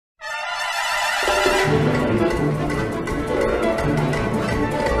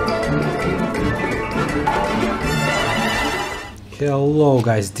Hello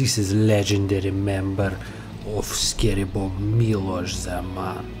guys, this is legendary member of Scarybob Miloš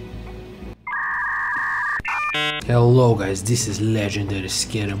Zaman. Hello guys, this is legendary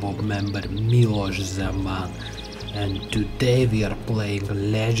Scarybob member Miloš Zaman. And today we are playing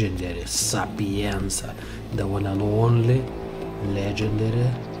legendary Sapienza, the one and only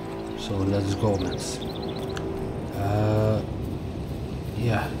legendary. So let's go, man.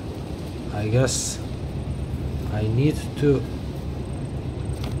 Yeah, I guess I need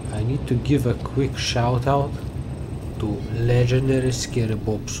to give a quick shout out to legendary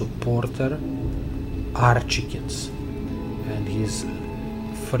Scarybob supporter Archikins, and he's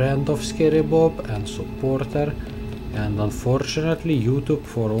friend of Scarybob and supporter, and unfortunately YouTube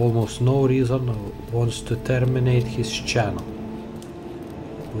for almost no reason wants to terminate his channel,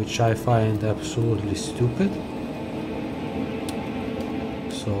 which I find absolutely stupid.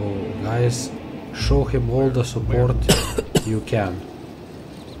 So guys, show him all the support you can,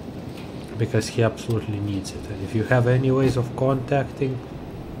 because he absolutely needs it. And if you have any ways of contacting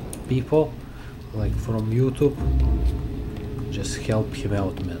people like from YouTube, just help him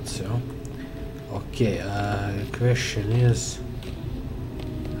out, man. So okay, question is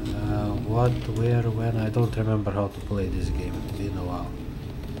what, where, when? I don't remember how to play this game, it's been a while.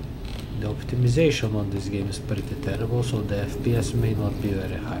 The optimization on this game is pretty terrible, so the FPS may not be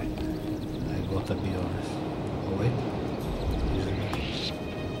very high, I gotta be honest. Oh wait.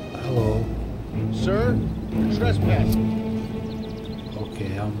 Hello. Sir, you're trespassing.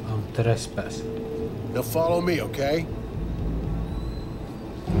 Okay, I'm trespassing. Now follow me, okay?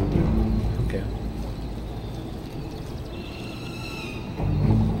 Okay.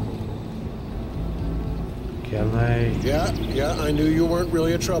 Can I... Yeah, I knew you weren't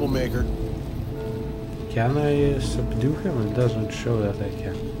really a troublemaker. Can I subdue him? It doesn't show that I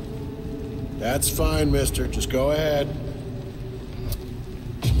can. That's fine, mister. Just go ahead.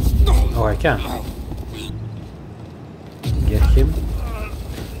 Oh, I can. Get him.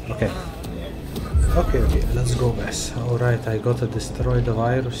 Okay. Okay, let's go, guys. Alright, I gotta destroy the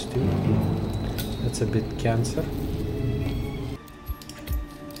virus too. That's a bit cancer.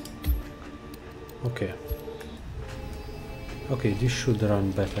 Okay. Okay, this should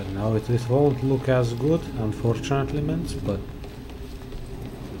run better now. It won't look as good, unfortunately, man, but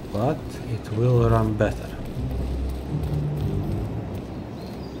it will run better.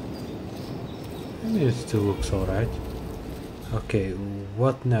 I mean, it still looks alright. Okay,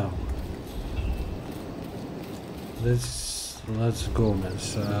 what now? Let's go, man.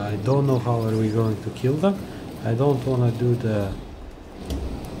 I don't know how are we going to kill them. I don't wanna do the...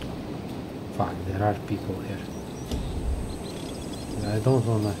 Fuck, there are people here. I don't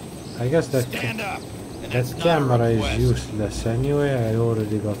wanna... I guess that camera is useless anyway. I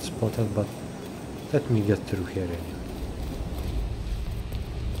already got spotted, but let me get through here anyway.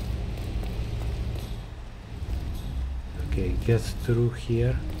 Okay, get through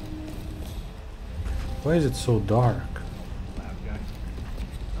here. Why is it so dark?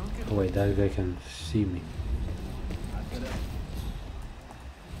 Oh wait, that guy can see me.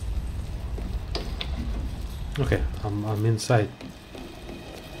 Okay, I'm inside.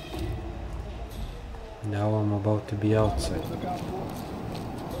 Now I'm about to be outside.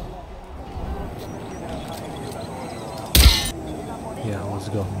 Yeah, let's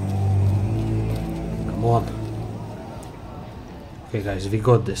go. Come on. Okay guys, we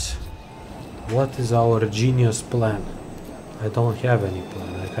got this. What is our genius plan? I don't have any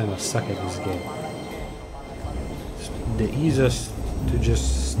plan. I kind of suck at this game. It's the easiest to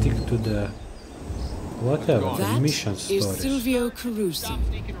just stick to the whatever, the mission stories. That is Silvio Caruso. Stop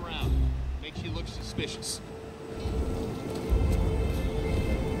sneaking around. Makes you look suspicious.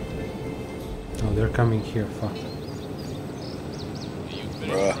 Oh, they're coming here. Fuck.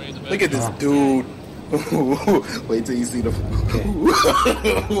 Bruh, look at this dude. Wait till you see the... Okay.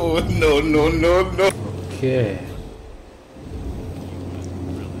 No. Okay.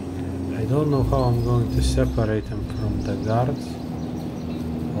 I don't know how I'm going to separate them from the guards.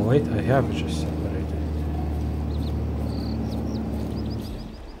 Oh wait, I have just separated.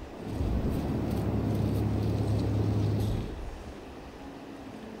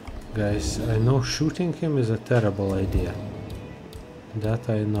 Guys, I know shooting him is a terrible idea. That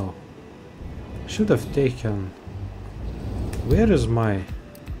I know. Should have taken... Where is my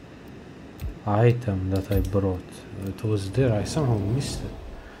item that I brought? It was there, I somehow missed it.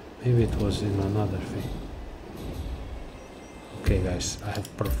 Maybe it was in another thing. Okay guys, I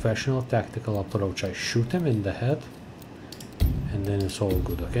have professional tactical approach. I shoot him in the head and then it's all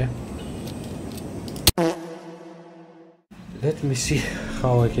good, okay? Let me see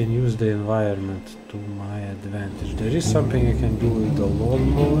how I can use the environment to my advantage. There is something I can do with the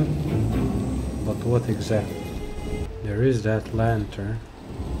lawnmower, but what exactly? There is that lantern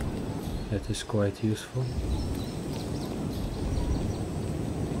that is quite useful.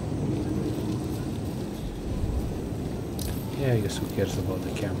 Yeah, I guess who cares about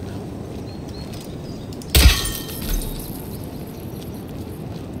the cam now?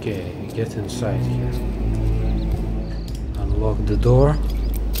 Okay, get inside here. Unlock the door.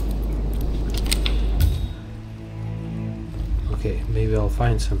 Okay, maybe I'll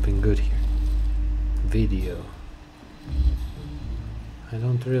find something good here. Video. I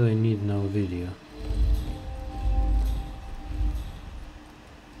don't really need no video.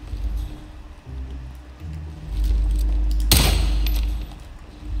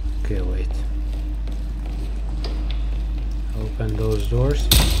 Okay, wait. Open those doors.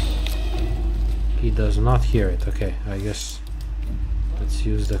 He does not hear it. Okay, I guess let's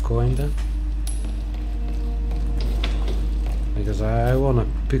use the coin then. Because I want to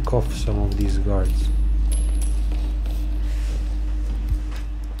pick off some of these guards.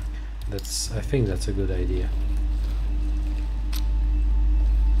 I think that's a good idea.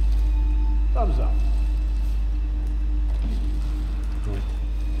 Thumbs up.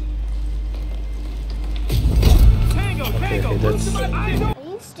 Okay, that's... Are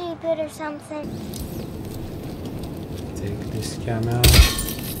you stupid or something? Take this cam out.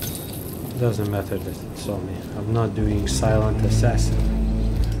 Doesn't matter that it saw me. I'm not doing silent assassin.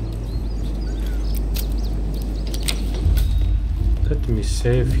 Let me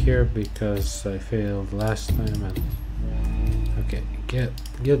save here because I failed last time. And okay,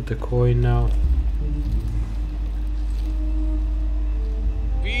 get the coin now.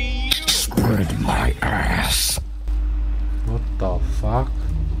 Spread my ass. What the fuck?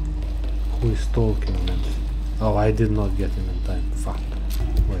 Who is talking, man? Oh, I did not get him in time. Fuck.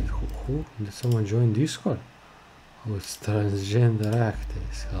 Wait, who? Did someone join Discord? Oh, it's transgender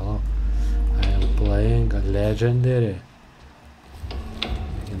actors. Hello. I am playing a legendary,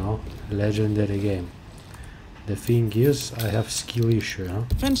 you know, legendary game. The thing is, I have skill issue, huh?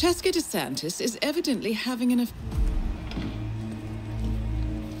 Francesca DeSantis is evidently having an...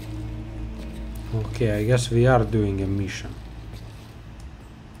 Okay, I guess we are doing a mission.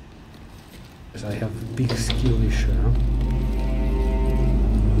 Yes, I have a big skill issue, huh?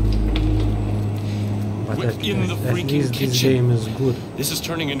 But at least this game is good. This is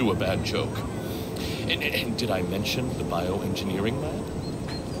turning into a bad joke. And did I mention the bioengineering lab?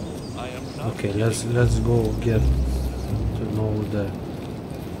 I am not. Okay, let's go get to know the...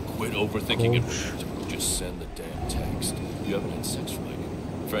 Quit overthinking it. coach. Just send the damn text. You haven't had sex for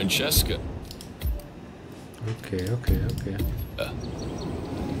like Francesca. Okay.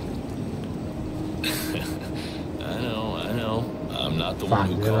 I know. I'm not the one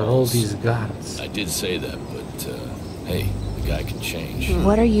Fuck, who there are all calls. these guards. I did say that, but hey, the guy can change.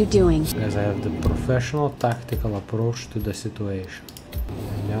 What are you doing? Guys, I have the professional tactical approach to the situation.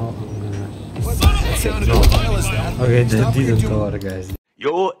 And now I'm gonna... Okay, that didn't work, guys.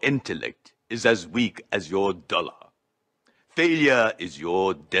 Your intellect is as weak as your dollar. Failure is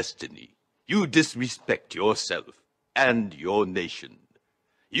your destiny. You disrespect yourself and your nation.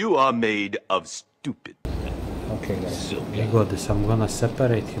 You are made of stupid. Okay, guys, we got this. I'm gonna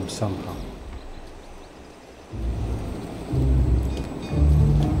separate him somehow.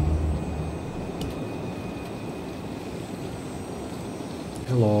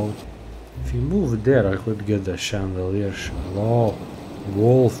 Hello. If you move there, I could get the chandelier. Hello.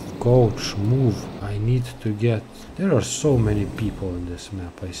 Wolf, coach, move. I need to get... There are so many people in this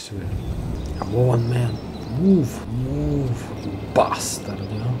map, I swear. Come on, man. Move, you bastard,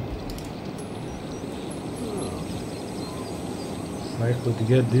 you know? If I could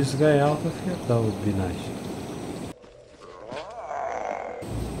get this guy out of here, that would be nice.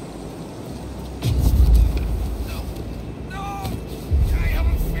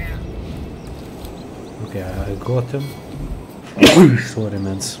 Okay, I got him. Sorry,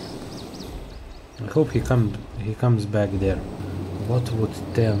 mans. I hope he comes back there. What would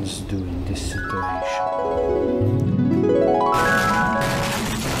Thames do in this situation?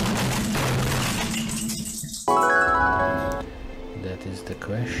 That is the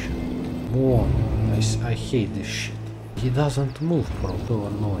question. More. I hate this shit. He doesn't move, bro. So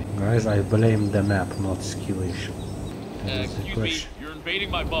annoying. Guys, I blame the map, not skill issue. That is the question. You're invading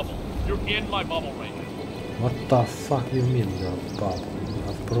my bubble. You're in my bubble right now. What the fuck you mean, your bubble? You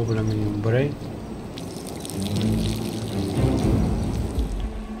have problem in your brain?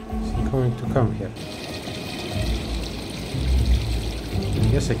 Is he going to come here? I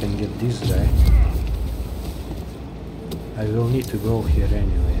guess I can get this guy. I I will need to go here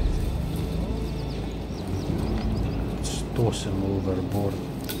anyway, I think. Let's toss him overboard.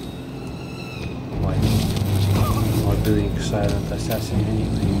 Why not? I'm not doing silent assassin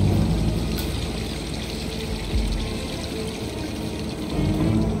anyway.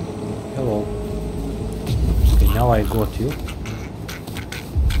 Hello. Okay, now I got you.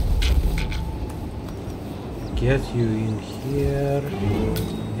 Get you in here.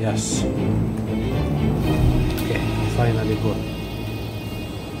 Yes. Okay, finally got.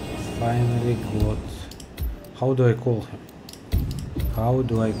 Finally got. How do I call him? How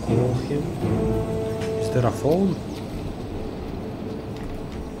do I call him? Is there a phone?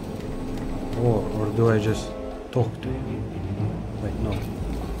 Or do I just talk to him? Wait, no.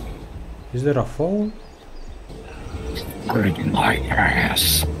 Is there a phone? Spread my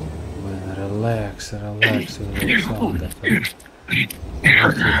ass. Man, relax, relax, it will sound better.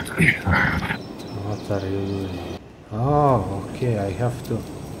 What are you doing? Oh, okay, I have to.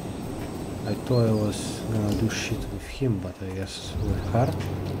 I thought I was gonna do shit with him, but I guess with her.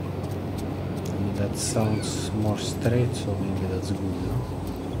 I mean, that sounds more straight, so maybe that's good, no?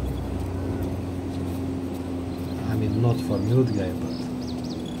 I mean, not for Noob guy, but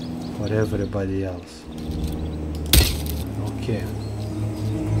for everybody else. Okay.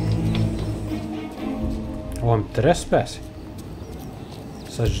 Oh, I'm trespassing.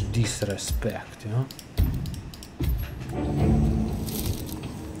 Such disrespect, you know?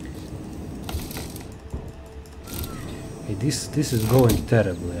 Hey, this is going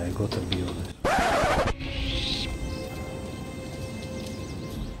terribly, I gotta be honest.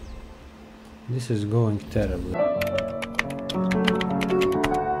 This is going terribly.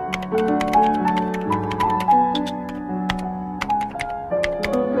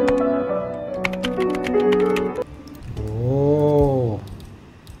 Oh,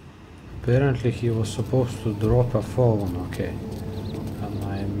 apparently he was supposed to drop a phone, okay. And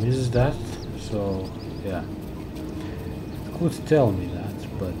I missed that, so yeah. It could tell me that,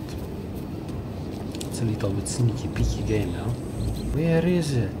 but it's a little bit sneaky peeky game now. Where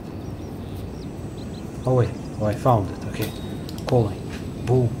is it? Oh wait, oh I found it, okay. Calling.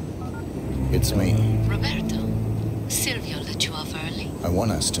 Boom. It's me. Roberto, Silvio let you off early. I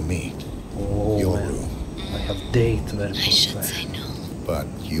want us to meet. Oh, Your man. room. I have date very I should say no. But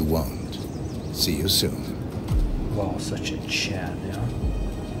you won't. See you soon. Wow, such a Chad, yeah?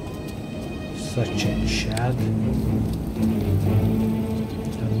 Such a Chad.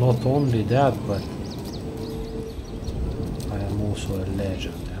 And not only that, but I am also a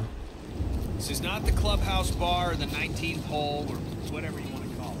legend, yeah? This is not the clubhouse bar or the 19th hole or whatever you want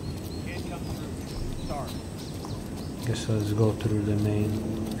to call it. You can't come through. Sorry. Guess let's go through the main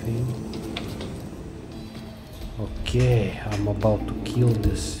thing. Okay, I'm about to kill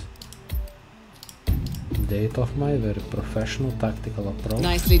this date of my very professional tactical approach.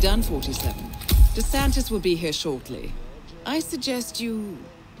 Nicely done, 47. DeSantis will be here shortly. I suggest you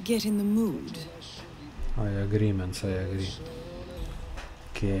get in the mood. I agree, man, I agree.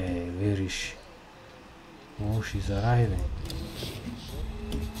 Okay, where is she? Oh, she's arriving.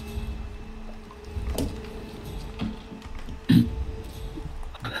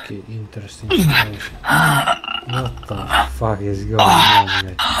 Okay, interesting situation. What the fuck is going on,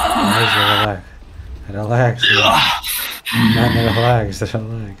 guys? Guys, relax. Relax, man. Man, relax,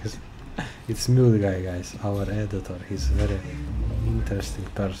 relax. It's Noob guy, guys, our editor. He's a very interesting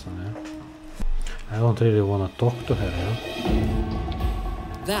person, yeah? I don't really want to talk to her, yeah?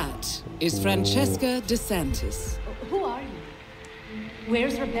 That is Francesca DeSantis. Who are you?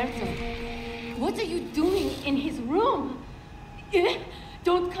 Where's Roberto? What are you doing in his room?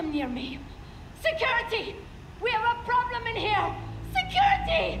 Don't come near me. Security! We have a problem in here!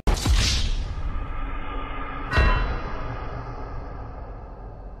 Security!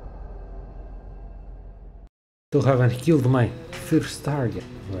 Still haven't killed my first target.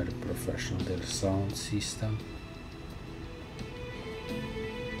 Very professional, their sound system.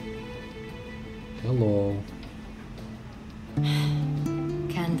 Hello.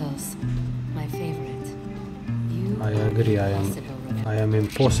 Candles, my favorite. You I agree, I am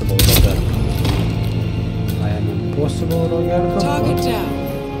impossible, Roberto. I am impossible, Roberto. Target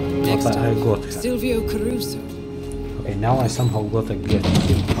down. Next But I got her. Silvio Caruso. Okay, now I somehow gotta get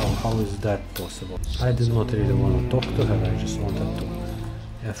him. How is that possible? I did not really want to talk to her, I just wanted to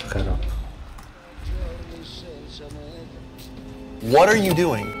F her up. What are you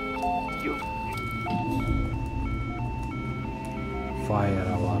doing? Fire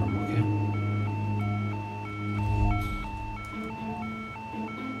alarm, okay.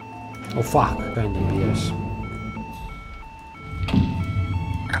 Oh fuck, kinda BS.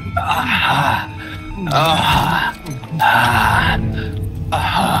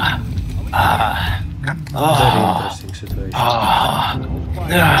 Very interesting situation.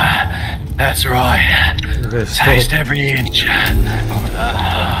 That's right. Taste every inch.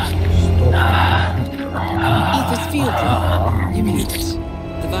 Ether's field lab. You mean it?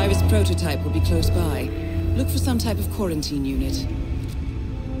 The virus prototype will be close by. Look for some type of quarantine unit.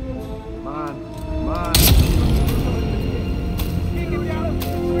 Come on, come on.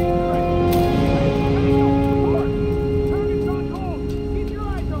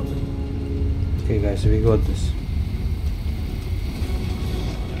 Okay guys, we got this.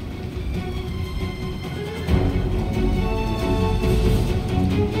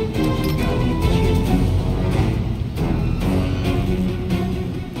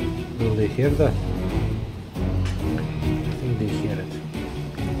 Will they hear that? I think they hear it.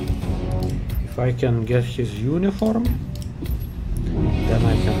 If I can get his uniform, then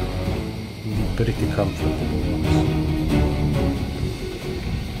I can be pretty comfortable.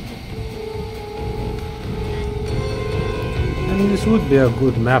 I mean, this would be a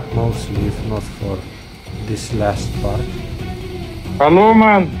good map mostly, if not for this last part. Hello,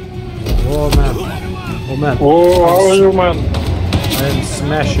 man. Oh man. Oh man. Oh, how are you, man? I'm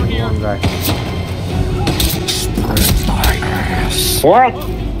smashing one guy. What?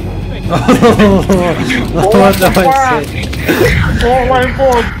 What do I say? Oh my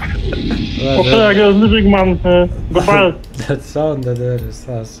god. Okay, I guess living, man. Goodbye. That sounded very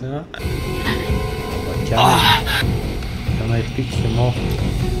sus, yeah? But can I pick him off?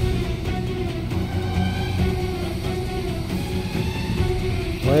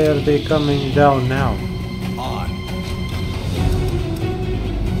 Why are they coming down now?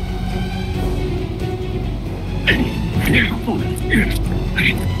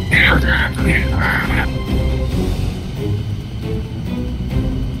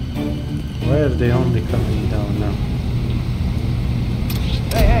 Why are they only coming down now?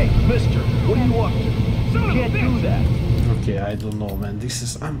 Hey, mister, what are you up to? You can't do that. Okay, I don't know, man. This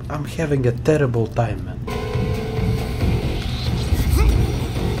is I'm having a terrible time, man.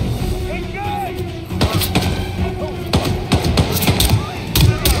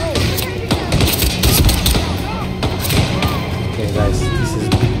 Okay, guys, this is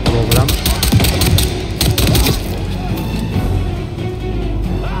big program.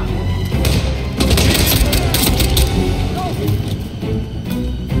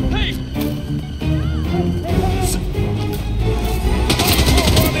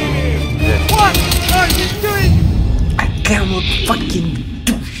 Cannot fucking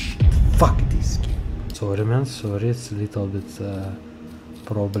do shit. Fuck this game. Sorry man, sorry, it's a little bit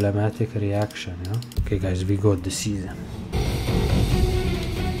problematic reaction, yeah? Okay guys, we got the season.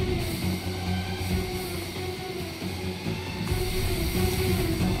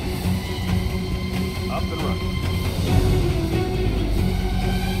 Up and running.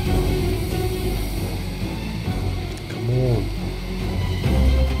 Come on.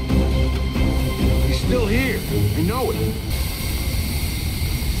 He's still here. I know it.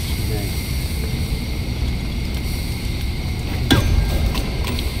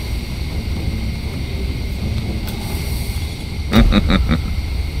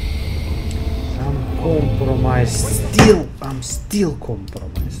 I'm compromised. I'm still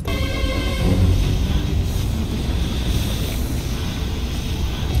compromised.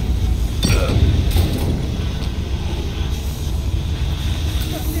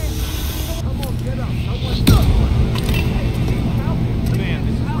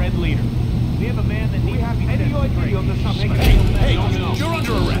 You're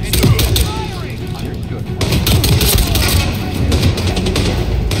under arrest. Understood.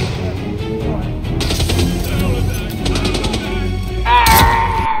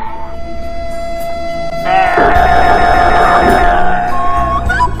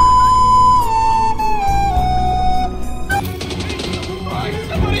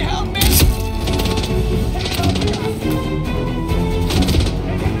 Somebody help me!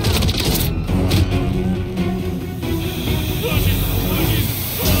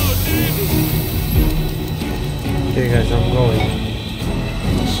 Okay guys, I'm going.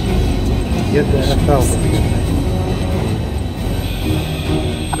 Get the F out of here.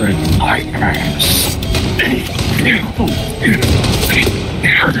 My ass.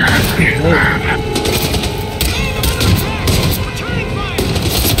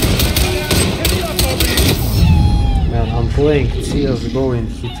 Man, I'm playing CSGO in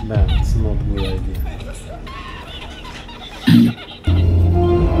Hitman. It's not a good idea.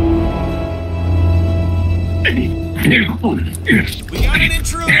 We got an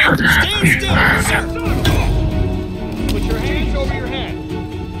intruder! Stand still, sir! Put your hands over your head.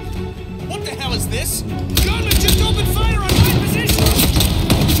 What the hell is this? Gunman just opened fire on my position!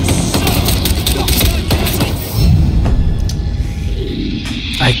 You son of a...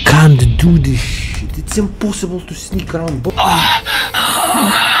 I can't do this shit. It's impossible to sneak around.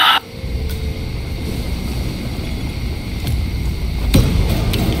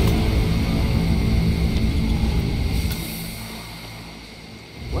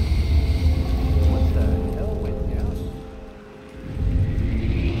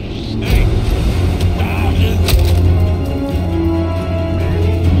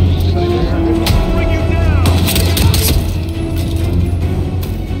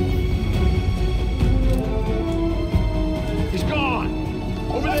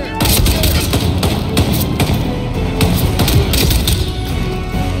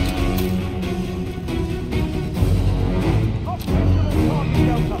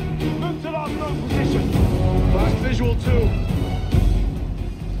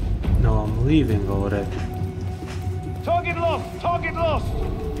 Leaving already. Target lost! Target lost!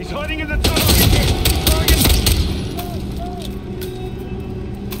 He's hiding in the tunnel! Target!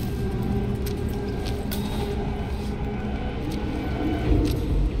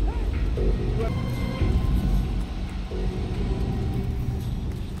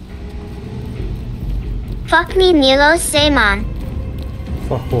 Fuck me, Nilo, say man.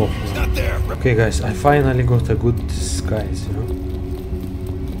 Fuck off. Okay guys, I finally got a good disguise, you know?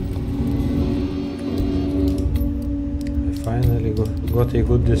 Finally got a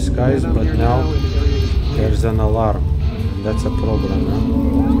good disguise, but now there's an alarm. That's a problem, huh?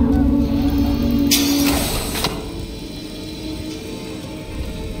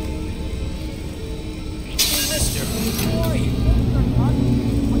 Mister, who are you?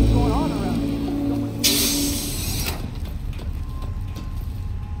 What's going on around here?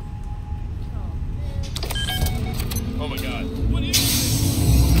 Oh my god. What is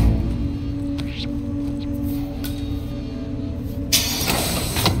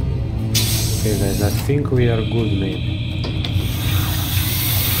Okay guys, I think we are good maybe.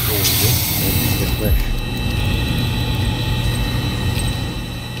 Oh yes, that's the question.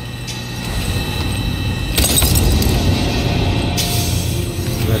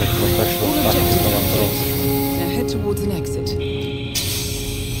 Very professional tactical approach. Now head towards an exit.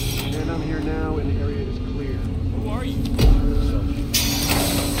 And I'm here now and the area is clear. Who are you?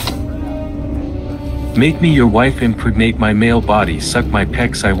 Make me your wife, impregnate my male body, suck my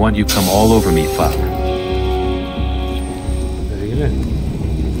pecs, I want you come all over me, fuck. Really?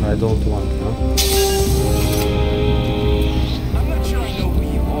 I don't want, no? I'm not sure I know who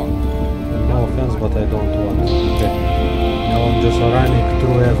you are. No offense, but I don't want. Okay. Now I'm just running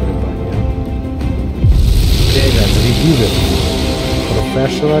through everybody, yeah? Okay guys, we did it.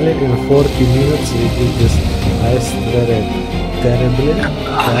 Professionally, in 40 minutes we did this heist very terribly.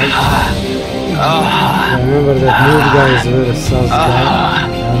 Remember that Noob guy is very sus guy,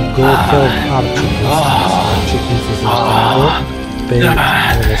 and go help Archikins. Archikins is in power, pay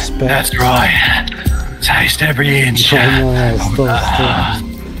respect. That's right. Taste every inch. No, stop.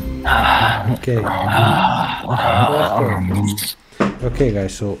 Okay. Okay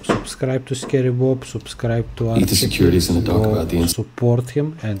guys, so subscribe to Scarybob, subscribe to Eat the securities in the dark about the support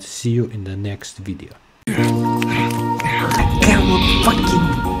him, and see you in the next video. I cannot fucking do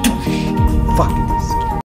fucking